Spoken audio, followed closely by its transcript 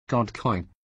GODCOIN.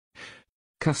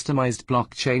 Customized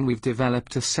blockchain. We've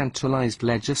developed a centralized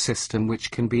ledger system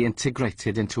which can be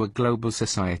integrated into a global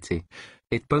society.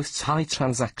 It boasts high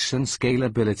transaction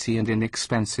scalability and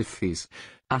inexpensive fees.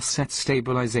 Asset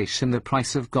stabilization. The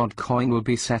price of GODCOIN will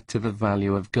be set to the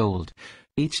value of gold.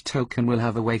 Each token will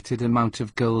have a weighted amount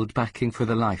of gold backing for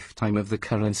the lifetime of the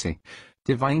currency.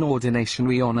 Divine ordination.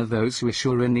 We honor those who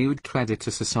issue renewed credit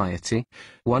to society,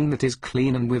 one that is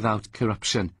clean and without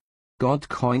corruption.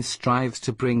 GODCOIN strives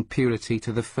to bring purity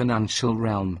to the financial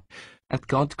realm. At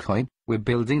GODCOIN, we're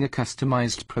building a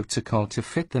customized protocol to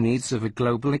fit the needs of a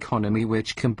global economy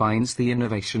which combines the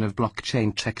innovation of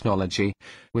blockchain technology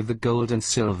with the gold and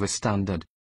silver standard.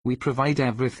 We provide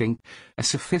everything a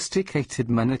sophisticated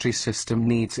monetary system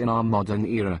needs in our modern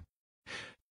era.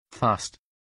 Fast.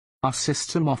 Our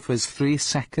system offers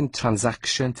 3-second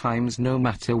transaction times no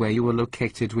matter where you are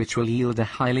located, which will yield a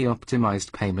highly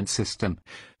optimized payment system.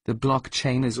 The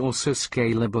blockchain is also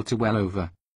scalable to well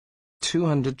over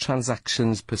 200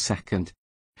 transactions per second.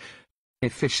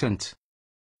 Efficient.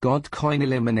 GODCOIN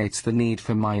eliminates the need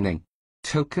for mining.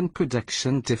 Token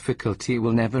production difficulty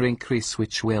will never increase,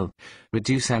 which will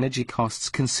reduce energy costs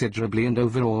considerably and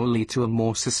overall lead to a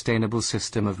more sustainable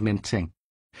system of minting.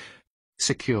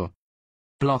 Secure.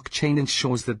 Blockchain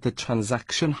ensures that the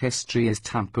transaction history is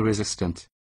tamper-resistant.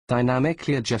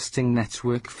 Dynamically adjusting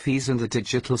network fees and the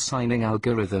digital signing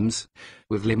algorithms,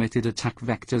 with limited attack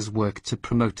vectors, work to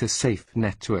promote a safe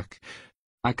network.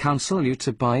 I counsel you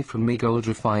to buy from me gold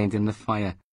refined in the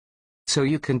fire, so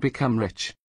you can become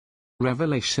rich.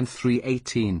 Revelation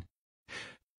 3:18.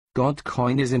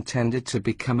 GODCOIN is intended to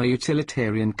become a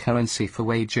utilitarian currency for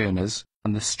wage earners,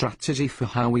 and the strategy for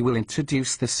how we will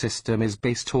introduce the system is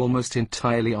based almost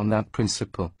entirely on that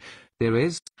principle. There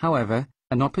is, however,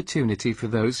 an opportunity for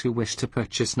those who wish to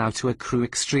purchase now to accrue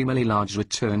extremely large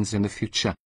returns in the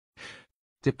future.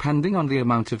 Depending on the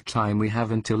amount of time we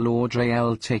have until Lord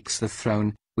Rael takes the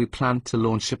throne, we plan to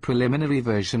launch a preliminary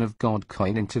version of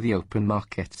GODCOIN into the open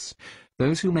markets.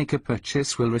 Those who make a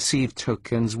purchase will receive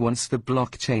tokens once the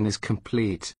blockchain is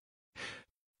complete.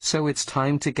 So it's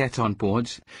time to get on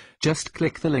board. Just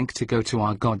click the link to go to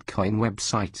our GODCOIN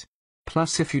website.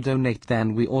 Plus, if you donate,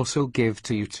 then we also give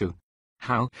to you too.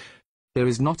 How? There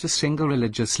is not a single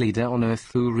religious leader on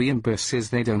earth who reimburses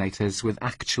their donators with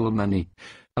actual money.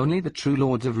 Only the true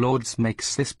Lord of Lords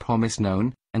makes this promise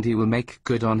known, and he will make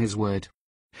good on his word.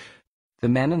 The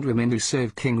men and women who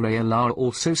serve King Rael are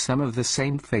also some of the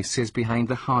same faces behind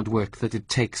the hard work that it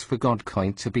takes for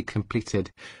GODCOIN to be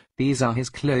completed. These are his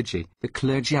clergy. The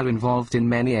clergy are involved in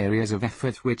many areas of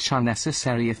effort which are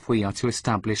necessary if we are to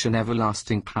establish an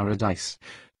everlasting paradise.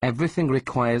 Everything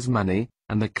requires money,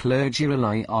 and the clergy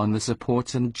rely on the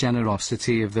support and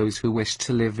generosity of those who wish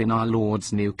to live in our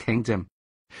Lord's new kingdom.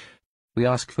 We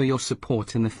ask for your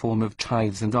support in the form of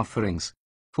tithes and offerings.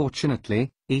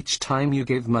 Fortunately, each time you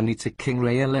give money to King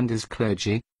Rael and his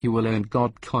clergy, you will earn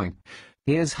GODCOIN.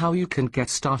 Here's how you can get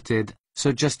started,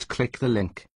 so just click the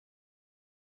link.